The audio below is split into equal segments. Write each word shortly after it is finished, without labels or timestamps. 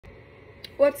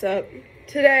What's up?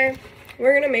 Today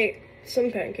we're gonna make some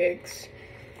pancakes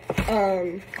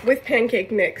with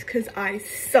pancake mix because I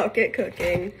suck at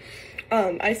cooking.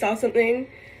 I saw something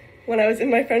when I was in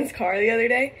my friend's car the other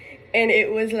day, and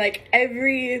it was like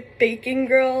every baking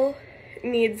girl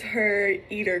needs her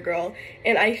eater girl,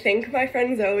 and I think my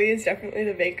friend Zoe is definitely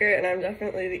the baker and I'm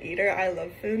definitely the eater. I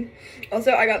love food.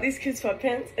 Also, I got these cute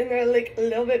sweatpants and they're like a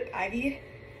little bit baggy.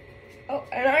 Oh,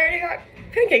 and I already got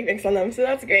pancake mix on them, so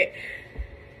that's great.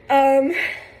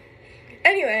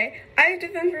 Anyway, I have to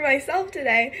film for myself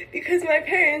today because my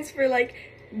parents were like,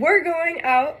 we're going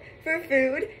out for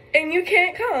food and you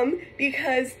can't come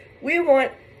because we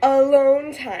want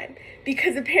alone time.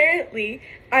 Because apparently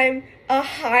I'm a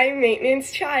high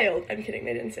maintenance child. I'm kidding,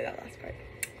 they didn't say that last part.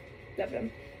 Love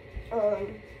them.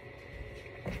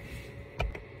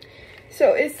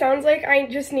 So it sounds like I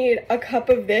just need a cup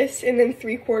of this and then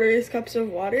 3/4 cups of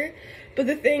water. But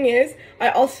the thing is, I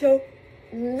also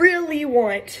really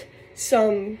want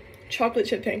some chocolate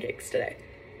chip pancakes today.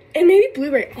 And maybe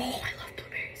blueberry. Oh, I love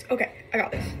blueberries. Okay, I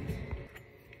got this.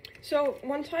 So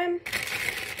one time,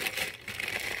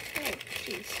 oh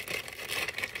jeez.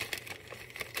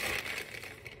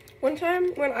 One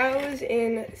time when I was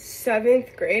in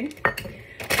 7th grade,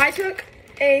 I took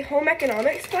a home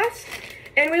economics class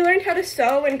and we learned how to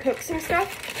sew and cook some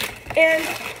stuff. And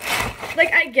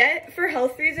like, I get for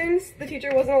health reasons the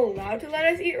teacher wasn't allowed to let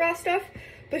us eat raw stuff,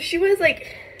 but she was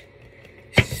like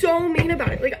so mean about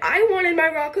it. Like, I wanted my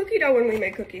raw cookie dough when we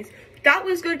made cookies. That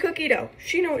was good cookie dough.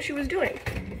 She knew what she was doing.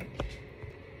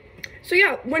 So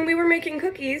yeah, when we were making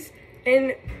cookies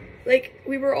and like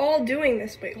we were all doing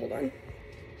this, wait, hold on.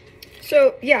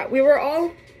 So yeah, we were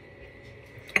all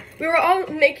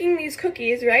making these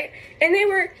cookies, right? And they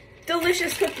were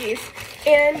delicious cookies,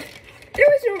 and there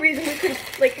was no reason we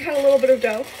couldn't like had a little bit of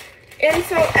dough. And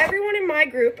so everyone in my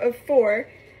group of 4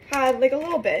 had like a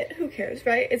little bit. Who cares,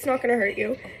 right? It's not gonna hurt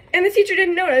you. And the teacher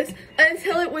didn't notice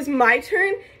until it was my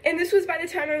turn, and this was by the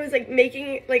time I was like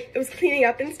making, like, it was cleaning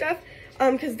up and stuff,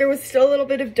 because there was still a little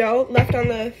bit of dough left on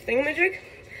the thingamajig.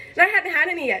 And I hadn't had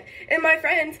any yet. And my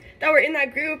friends that were in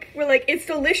that group were like, it's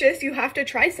delicious, you have to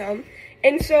try some.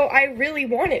 And so I really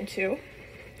wanted to.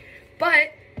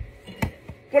 But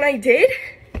when I did,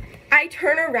 I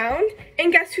turn around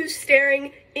and guess who's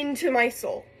staring into my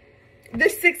soul? The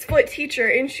 6-foot teacher,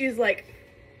 and she's like,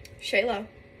 Shayla,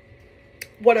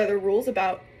 what are the rules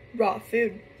about raw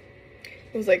food?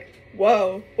 I was like,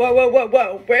 whoa,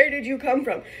 where did you come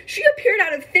from? She appeared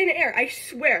out of thin air, I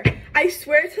swear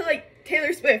to like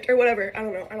Taylor Swift or whatever. I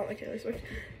don't know, I don't like Taylor Swift.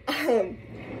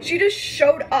 She just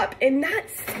showed up and that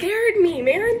scared me,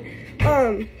 man.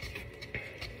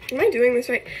 Am I doing this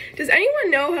right? Does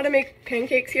anyone know how to make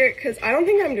pancakes here? Because I don't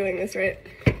think I'm doing this right.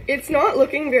 It's not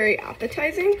looking very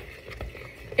appetizing.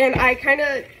 And I kind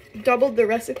of doubled the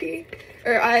recipe.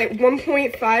 Or I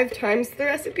 1.5 times the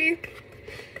recipe.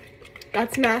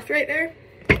 That's math right there.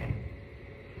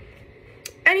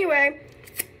 Anyway,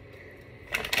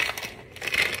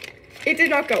 it did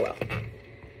not go well.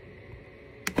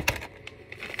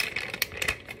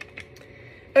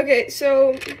 Okay,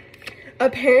 so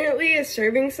apparently a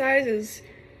serving size is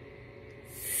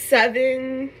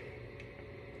 7.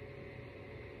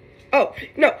 Oh,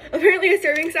 no, apparently a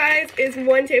serving size is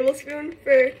 1 tablespoon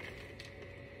for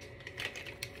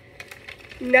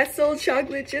Nestle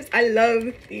chocolate chips. I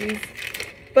love these.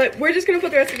 But we're just gonna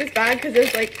put the rest of this bag because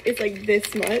there's like, it's like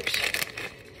this much.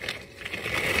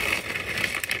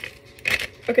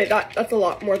 Okay, that's a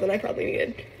lot more than I probably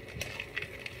needed.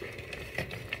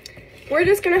 We're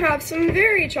just gonna have some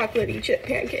very chocolatey chip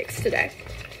pancakes today.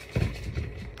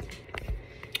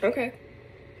 Okay.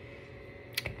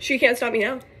 She can't stop me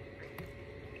now.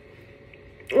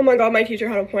 Oh my god, my teacher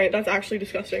had a point. That's actually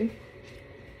disgusting.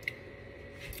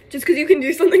 Just because you can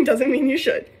do something doesn't mean you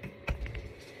should.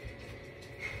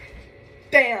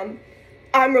 Bam.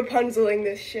 I'm Rapunzeling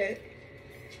this shit.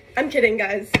 I'm kidding,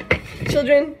 guys.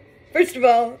 Children, first of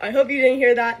all, I hope you didn't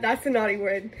hear that. That's a naughty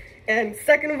word. And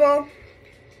second of all,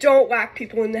 don't whack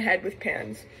people in the head with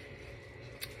pans.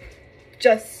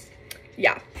 Just,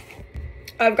 yeah.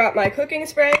 I've got my cooking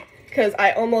spray because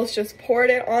I almost just poured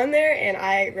it on there and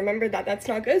I remembered that that's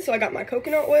not good, so I got my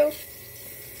coconut oil.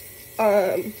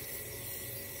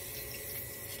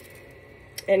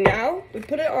 And now we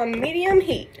put it on medium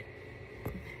heat.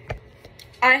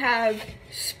 I have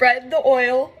spread the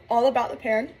oil all about the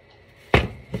pan.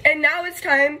 And now it's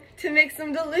time to make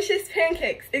some delicious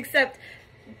pancakes, except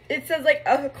it says like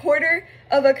 1/4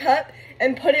 of a cup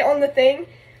and put it on the thing.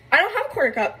 I don't have a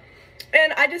 1/4 cup.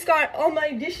 And I just got all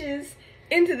my dishes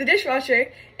into the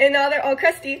dishwasher and now they're all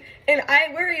crusty and I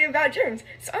worry about germs.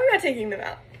 So I'm not taking them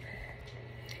out.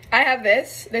 I have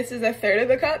this. This is a third of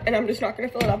the cup, and I'm just not gonna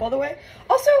fill it up all the way.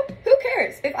 Also, who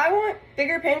cares? If I want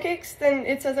bigger pancakes than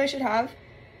it says I should have,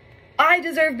 I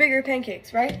deserve bigger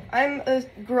pancakes, right? I'm a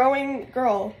growing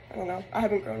girl. I don't know. I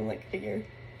haven't grown in like a year.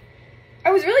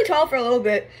 I was really tall for a little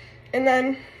bit, and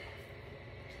then,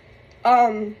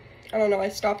 I don't know, I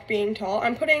stopped being tall.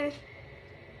 I'm putting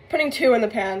 2 in the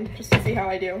pan just to see how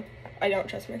I do. I don't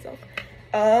trust myself.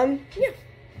 Yeah.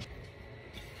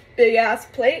 Big ass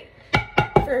plate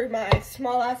for my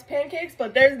small ass pancakes,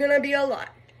 but there's gonna be a lot.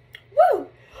 Woo!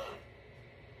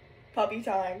 Puppy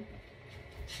time.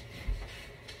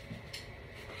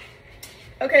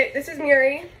 Okay, this is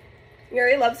Muri.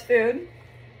 Muri loves food.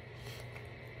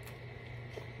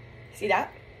 See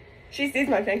that? She sees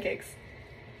my pancakes.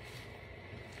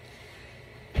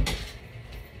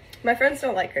 My friends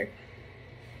don't like her.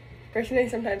 Personally,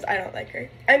 sometimes I don't like her.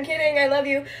 I'm kidding, I love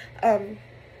you.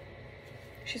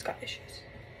 She's got issues.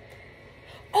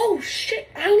 Oh shit,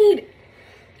 I need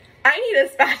a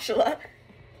spatula.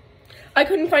 I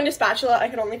couldn't find a spatula, I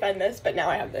could only find this, but now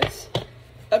I have this.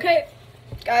 Okay,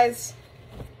 guys,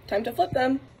 time to flip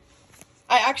them.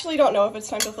 I actually don't know if it's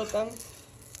time to flip them.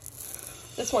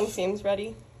 This one seems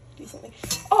ready decently.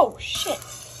 Oh shit.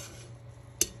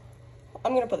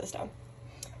 I'm gonna put this down.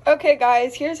 Okay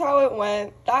guys, here's how it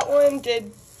went. That one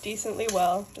did decently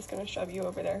well. Just gonna shove you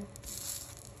over there.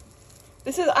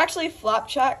 This is actually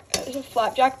flapjack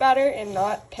batter and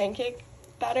not pancake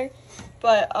batter,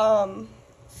 but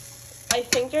I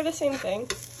think they're the same thing.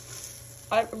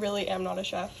 I really am not a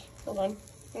chef. Hold on, I'm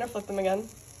gonna flip them again.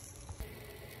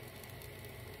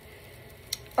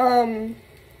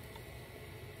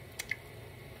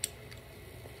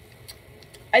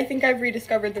 I think I've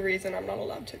rediscovered the reason I'm not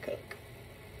allowed to cook.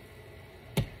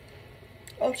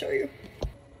 I'll show you.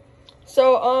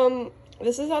 So,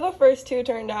 this is how the first 2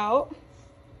 turned out.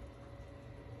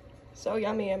 So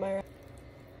yummy, am I right?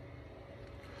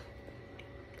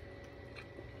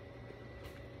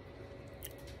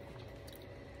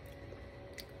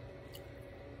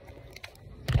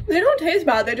 They don't taste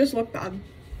bad, they just look bad.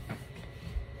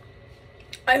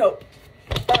 I hope.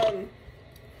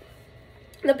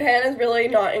 The pan is really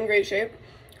not in great shape,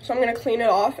 so I'm gonna clean it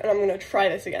off and I'm gonna try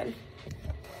this again.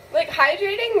 Like,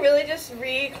 hydrating really just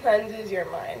re-cleanses your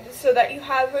mind so that you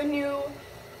have a new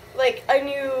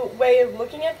way of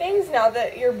looking at things now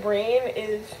that your brain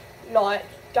is not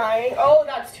dying. Oh,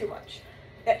 that's too much.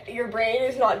 Your brain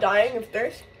is not dying of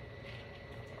thirst.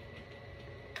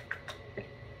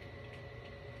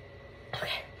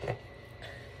 Okay.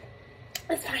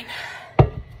 That's fine.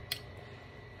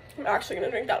 I'm actually gonna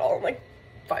drink that all in like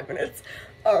 5 minutes.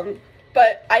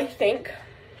 But I think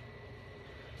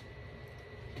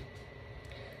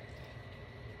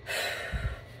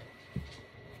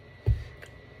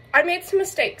I made some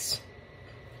mistakes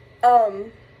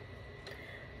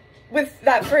with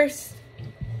that first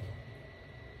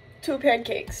 2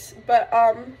 pancakes, but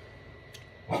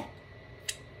can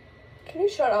you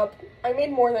shut up? I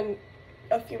made more than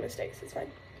a few mistakes, it's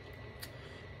fine.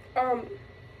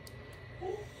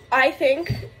 I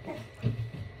think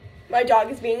my dog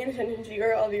is being an attention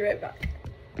seeker. I'll be right back.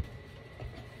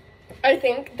 I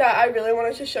think that I really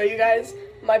wanted to show you guys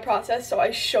my process, so I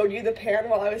showed you the pan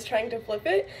while I was trying to flip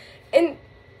it, and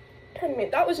pardon me,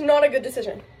 that was not a good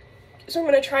decision. So I'm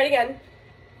gonna try it again,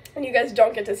 and you guys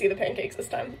don't get to see the pancakes this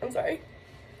time. I'm sorry.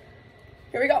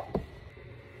 Here we go.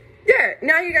 There,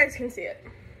 now you guys can see it.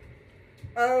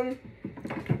 Have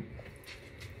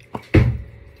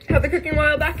the cooking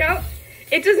oil back out.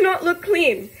 It does not look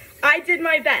clean. I did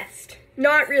my best.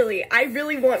 Not really. I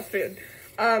really want food.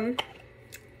 And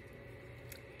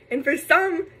for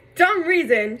some dumb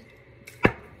reason,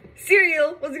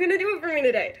 cereal was gonna do it for me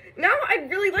today. Now I'd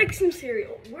really like some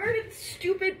cereal. Where did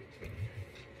stupid...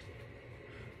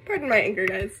 Pardon my anger,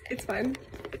 guys. It's fine.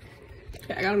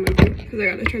 Okay, I gotta move it because I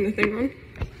gotta turn the thing on.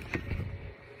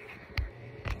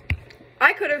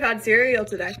 I could have had cereal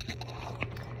today,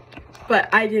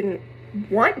 but I didn't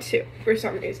want to for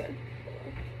some reason.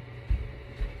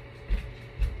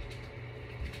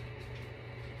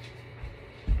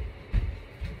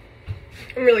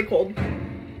 I'm really cold.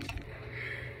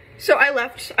 So I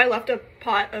left a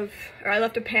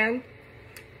pan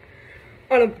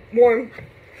on a warm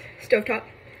stovetop.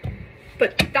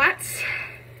 But that's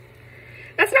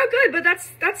not good, but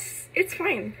it's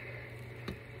fine.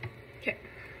 Okay.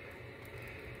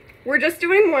 We're just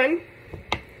doing one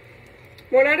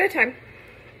at a time.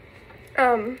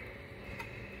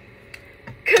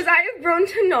 Cause I have grown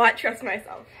to not trust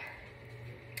myself.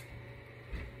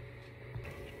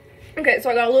 Okay, so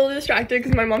I got a little distracted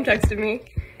because my mom texted me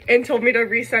and told me to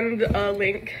resend a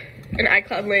link, an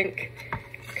iCloud link,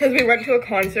 because we went to a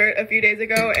concert a few days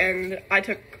ago and I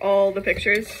took all the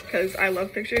pictures because I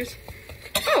love pictures.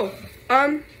 Oh,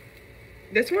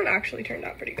 this one actually turned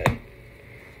out pretty good.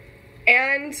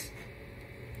 And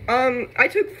I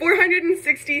took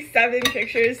 467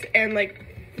 pictures and like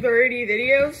 30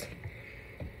 videos.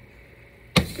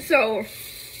 So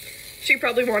she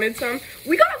probably wanted some.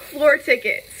 We got floor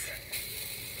tickets.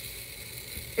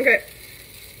 Okay.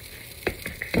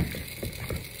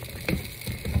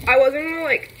 I wasn't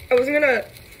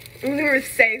gonna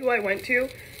say who I went to,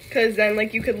 because then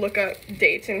like you could look up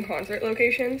dates and concert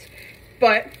locations,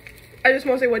 but I just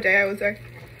want to say what day I was there.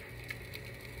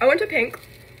 I went to Pink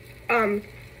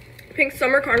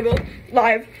Summer Carnival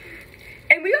live,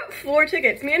 and we got floor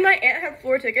tickets. Me and my aunt had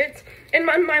floor tickets, and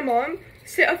my mom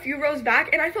sit a few rows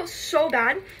back, and I felt so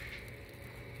bad,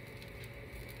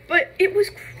 but it was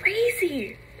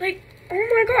crazy. Like, oh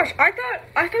my gosh, I thought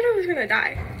I was gonna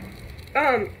die.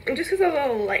 Just because of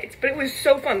all the lights, but it was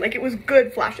so fun. Like, it was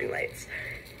good flashing lights.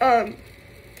 And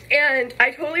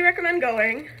I totally recommend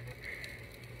going.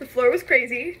 The floor was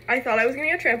crazy. I thought I was gonna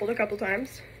get trampled a couple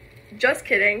times. Just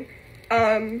kidding.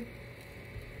 I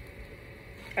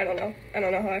don't know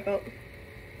how I felt.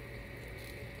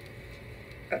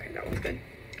 Okay, that one's good.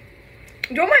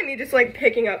 Don't mind me just like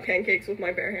picking up pancakes with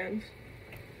my bare hands.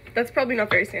 That's probably not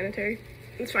very sanitary.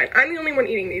 It's fine. I'm the only one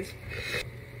eating these.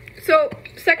 So,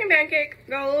 second pancake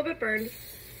got a little bit burned.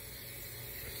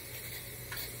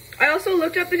 I also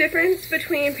looked up the difference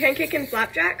between pancake and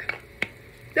flapjack.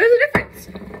 There's a difference.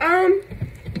 I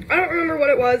don't remember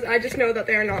what it was. I just know that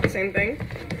they are not the same thing.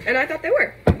 And I thought they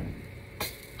were. I'm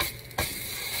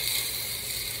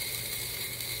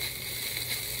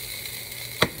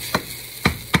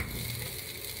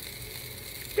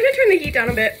gonna turn the heat down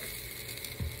a bit.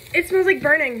 It smells like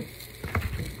burning.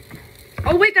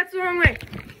 Oh wait, that's the wrong way.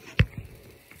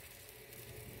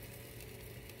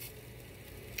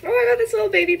 Oh, I got this little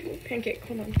baby pancake.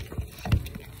 Hold on.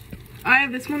 I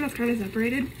have this one that's kind of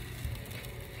separated.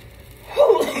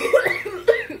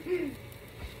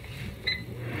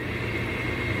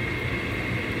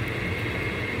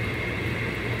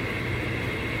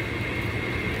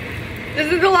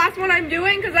 This is the last one I'm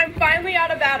doing because I'm finally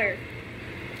out of batter.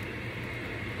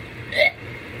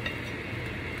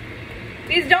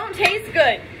 These don't taste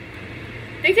good.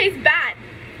 They taste bad.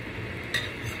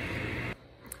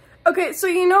 Okay, so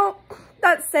you know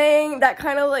that saying that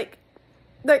kind of like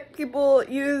that people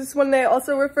use when they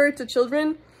also refer to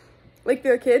children, like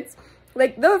their kids?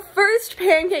 Like, the first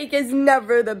pancake is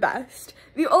never the best.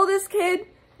 The oldest kid,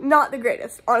 not the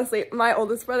greatest. Honestly, my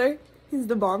oldest brother, he's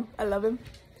the bomb. I love him.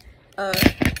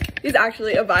 He's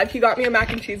actually a vibe. He got me a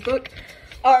mac and cheese book.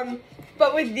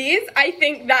 But with these, I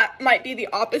think that might be the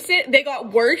opposite. They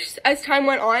got worse as time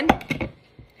went on.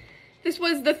 This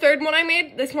was the third one I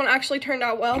made. This one actually turned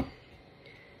out well.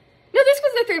 No, this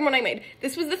was the third one I made.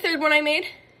 This was the third one I made.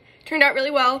 Turned out really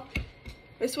well.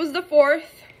 This was the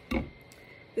fourth.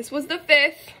 This was the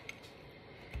fifth.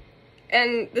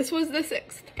 And this was the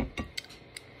sixth.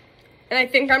 And I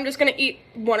think I'm just gonna eat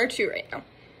one or two right now.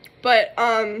 But,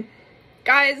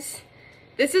 guys,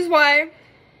 this is why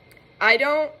I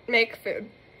don't make food.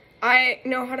 I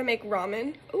know how to make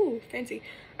ramen. Ooh, fancy.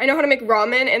 I know how to make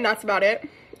ramen, and that's about it.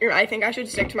 And I think I should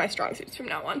stick to my strong suits from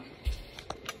now on.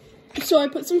 So I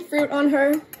put some fruit on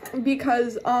her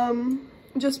because,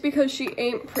 just because she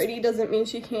ain't pretty doesn't mean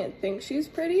she can't think she's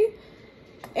pretty.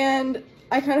 And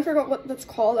I kind of forgot what that's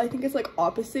called. I think it's like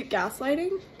opposite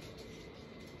gaslighting.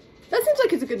 That seems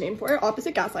like it's a good name for it,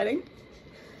 opposite gaslighting.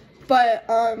 But,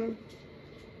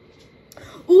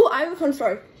 ooh, I have a fun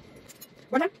story.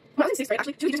 One time, when I was in 6th grade,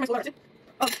 actually, 2 years in my school,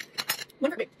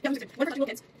 one for me, yeah, one for little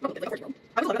kids, not like a 14-year-old.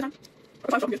 I was 11 at the time.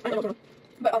 I was confused, I don't know what's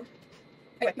going on. But,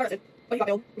 anyway, got arrested. But he got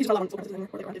bailed. He's just allowed on school premises anymore,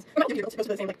 or they were kids. But not different girls, supposed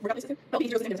to be the same, like, workout places. No, he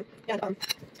was the same business. And, then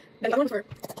the other one was for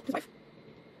his wife.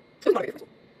 It was not a great first.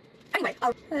 Anyway,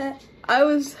 I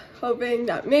was hoping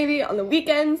that maybe on the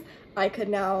weekends, I could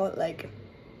now, like,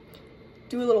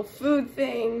 do a little food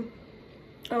thing.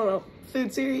 I don't know,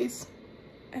 food series.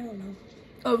 I don't know.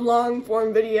 Of long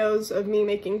form videos of me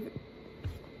making,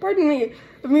 pardon me,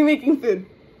 of me making food.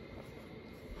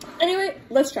 Anyway,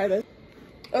 let's try this.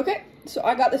 Okay, so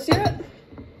I got the syrup.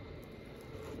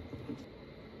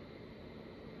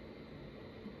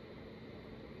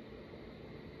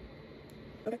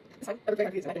 Okay, that's fine. Everything I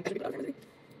have to use, and I didn't actually put it out there.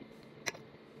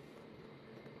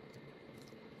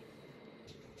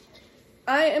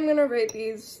 I am gonna rate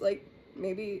these like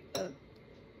maybe a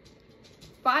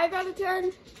 5 out of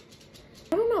 10.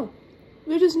 I don't know.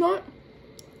 They're just not.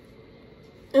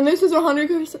 And this is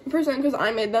 100% because I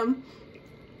made them.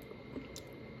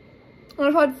 And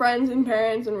I've had friends and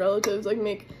parents and relatives like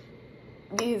make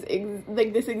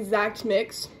this exact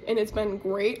mix, and it's been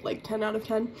great, like 10 out of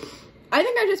 10. I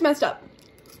think I just messed up,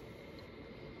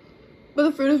 but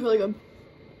the fruit is really good.